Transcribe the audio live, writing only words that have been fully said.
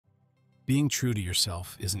Being true to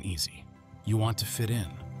yourself isn't easy. You want to fit in,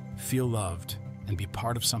 feel loved, and be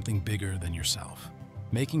part of something bigger than yourself.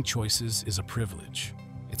 Making choices is a privilege.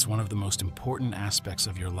 It's one of the most important aspects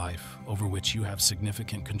of your life over which you have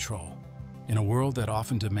significant control. In a world that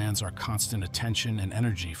often demands our constant attention and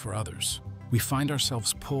energy for others, we find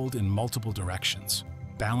ourselves pulled in multiple directions,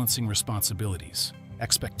 balancing responsibilities,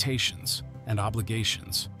 expectations, and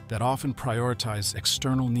obligations that often prioritize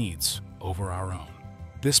external needs over our own.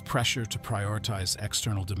 This pressure to prioritize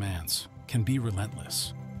external demands can be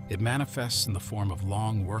relentless. It manifests in the form of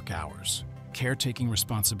long work hours, caretaking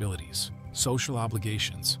responsibilities, social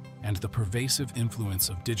obligations, and the pervasive influence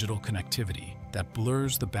of digital connectivity that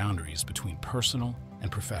blurs the boundaries between personal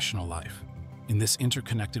and professional life. In this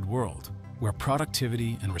interconnected world, where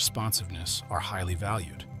productivity and responsiveness are highly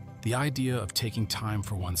valued, the idea of taking time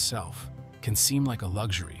for oneself can seem like a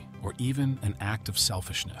luxury or even an act of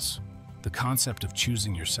selfishness. The concept of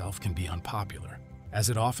choosing yourself can be unpopular,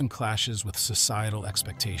 as it often clashes with societal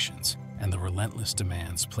expectations and the relentless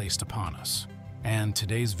demands placed upon us. And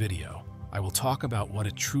today's video, I will talk about what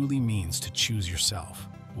it truly means to choose yourself,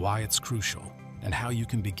 why it's crucial, and how you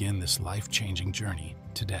can begin this life-changing journey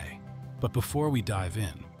today. But before we dive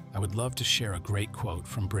in, I would love to share a great quote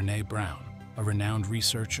from Brené Brown, a renowned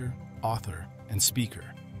researcher, author, and speaker.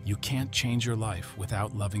 You can't change your life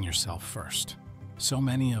without loving yourself first. So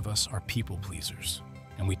many of us are people pleasers,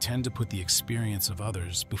 and we tend to put the experience of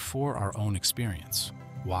others before our own experience.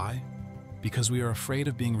 Why? Because we are afraid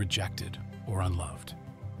of being rejected or unloved.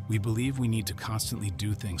 We believe we need to constantly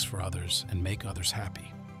do things for others and make others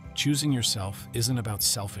happy. Choosing yourself isn't about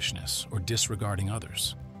selfishness or disregarding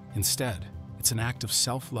others. Instead, it's an act of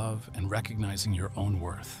self-love and recognizing your own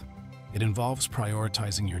worth. It involves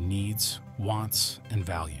prioritizing your needs, wants, and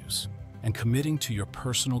values, and committing to your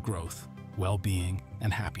personal growth, well-being,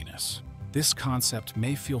 and happiness. This concept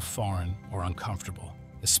may feel foreign or uncomfortable,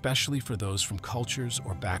 especially for those from cultures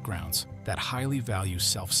or backgrounds that highly value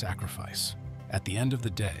self-sacrifice. At the end of the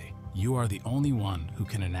day, you are the only one who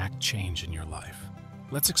can enact change in your life.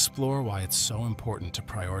 Let's explore why it's so important to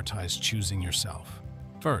prioritize choosing yourself.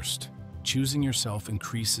 First, choosing yourself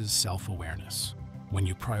increases self-awareness. When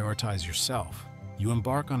you prioritize yourself, you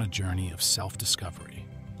embark on a journey of self-discovery.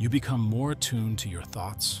 You become more attuned to your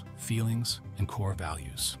thoughts, feelings, and core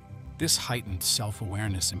values. This heightened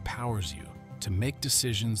self-awareness empowers you to make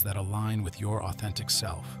decisions that align with your authentic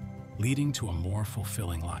self, leading to a more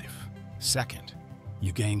fulfilling life. Second,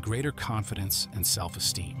 you gain greater confidence and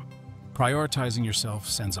self-esteem. Prioritizing yourself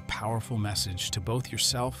sends a powerful message to both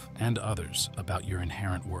yourself and others about your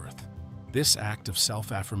inherent worth. This act of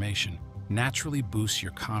self-affirmation naturally boosts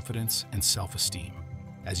your confidence and self-esteem.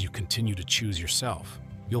 As you continue to choose yourself,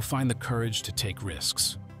 you'll find the courage to take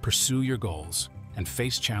risks, pursue your goals, and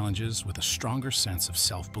face challenges with a stronger sense of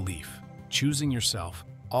self-belief. Choosing yourself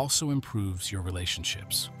also improves your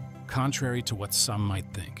relationships. Contrary to what some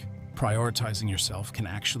might think, prioritizing yourself can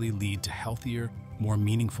actually lead to healthier, more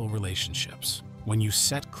meaningful relationships. When you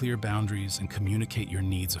set clear boundaries and communicate your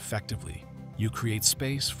needs effectively, you create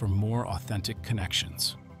space for more authentic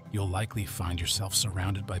connections. You'll likely find yourself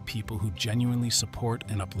surrounded by people who genuinely support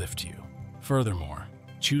and uplift you. Furthermore,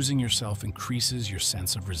 choosing yourself increases your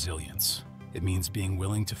sense of resilience. It means being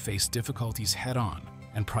willing to face difficulties head-on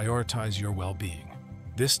and prioritize your well-being.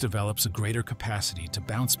 This develops a greater capacity to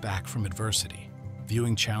bounce back from adversity,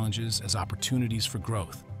 viewing challenges as opportunities for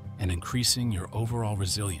growth and increasing your overall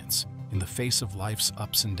resilience in the face of life's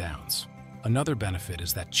ups and downs. Another benefit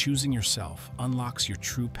is that choosing yourself unlocks your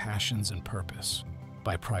true passions and purpose.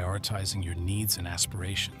 By prioritizing your needs and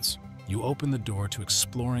aspirations, you open the door to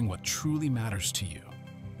exploring what truly matters to you.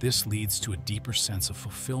 This leads to a deeper sense of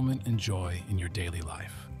fulfillment and joy in your daily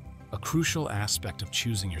life. A crucial aspect of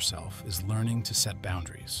choosing yourself is learning to set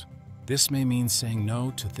boundaries. This may mean saying no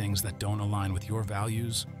to things that don't align with your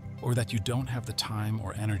values or that you don't have the time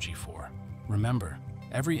or energy for. Remember,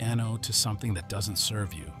 every no to something that doesn't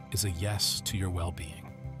serve you is a yes to your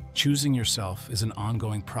well-being. Choosing yourself is an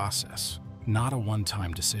ongoing process, not a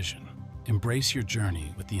one-time decision. Embrace your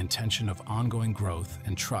journey with the intention of ongoing growth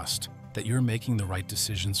and trust that you're making the right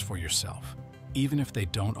decisions for yourself, even if they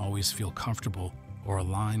don't always feel comfortable or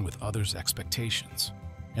align with others' expectations.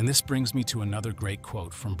 And this brings me to another great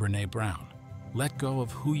quote from Brené Brown. Let go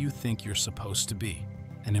of who you think you're supposed to be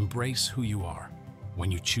and embrace who you are.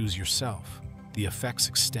 When you choose yourself, the effects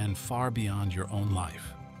extend far beyond your own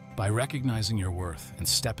life. By recognizing your worth and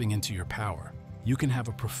stepping into your power, you can have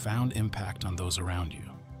a profound impact on those around you.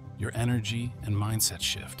 Your energy and mindset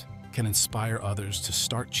shift can inspire others to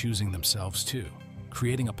start choosing themselves too,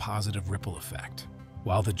 creating a positive ripple effect.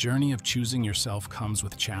 While the journey of choosing yourself comes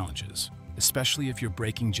with challenges, especially if you're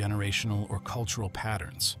breaking generational or cultural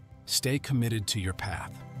patterns. Stay committed to your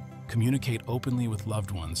path. Communicate openly with loved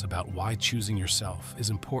ones about why choosing yourself is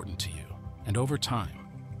important to you, and over time,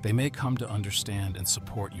 they may come to understand and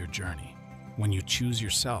support your journey. When you choose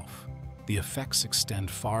yourself, the effects extend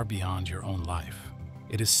far beyond your own life.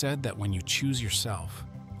 It is said that when you choose yourself,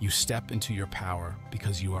 you step into your power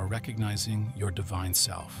because you are recognizing your divine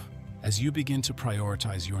self. As you begin to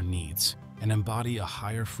prioritize your needs and embody a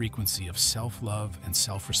higher frequency of self-love and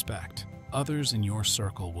self-respect, others in your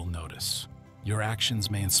circle will notice. Your actions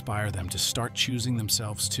may inspire them to start choosing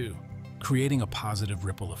themselves too, creating a positive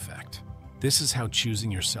ripple effect. This is how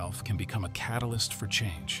choosing yourself can become a catalyst for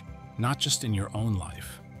change, not just in your own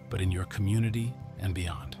life, but in your community and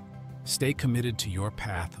beyond. Stay committed to your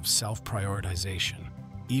path of self-prioritization,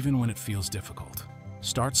 even when it feels difficult.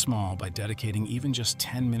 Start small by dedicating even just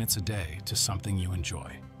 10 minutes a day to something you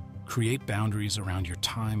enjoy. Create boundaries around your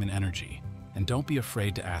time and energy, and don't be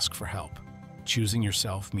afraid to ask for help. Choosing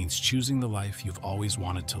yourself means choosing the life you've always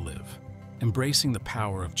wanted to live. Embracing the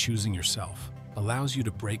power of choosing yourself allows you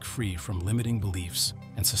to break free from limiting beliefs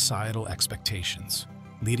and societal expectations,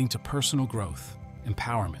 leading to personal growth,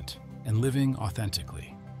 empowerment, and living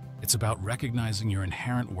authentically. It's about recognizing your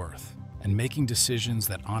inherent worth and making decisions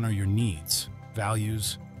that honor your needs,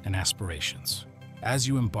 values, and aspirations. As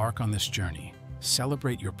you embark on this journey,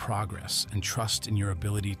 celebrate your progress and trust in your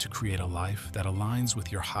ability to create a life that aligns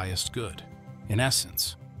with your highest good. In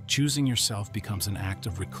essence, choosing yourself becomes an act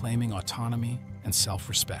of reclaiming autonomy and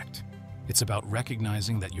self-respect. It's about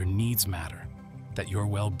recognizing that your needs matter, that your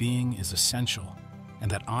well-being is essential, and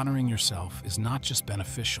that honoring yourself is not just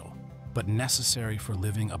beneficial, but necessary for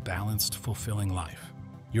living a balanced, fulfilling life.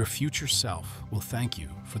 Your future self will thank you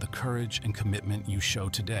for the courage and commitment you show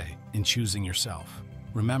today in choosing yourself.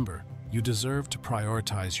 Remember, you deserve to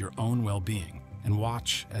prioritize your own well-being and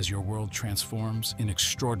watch as your world transforms in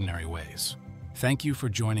extraordinary ways. Thank you for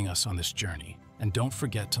joining us on this journey, and don't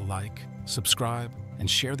forget to like, subscribe, and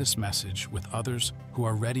share this message with others who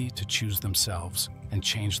are ready to choose themselves and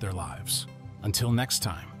change their lives. Until next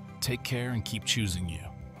time, take care and keep choosing you.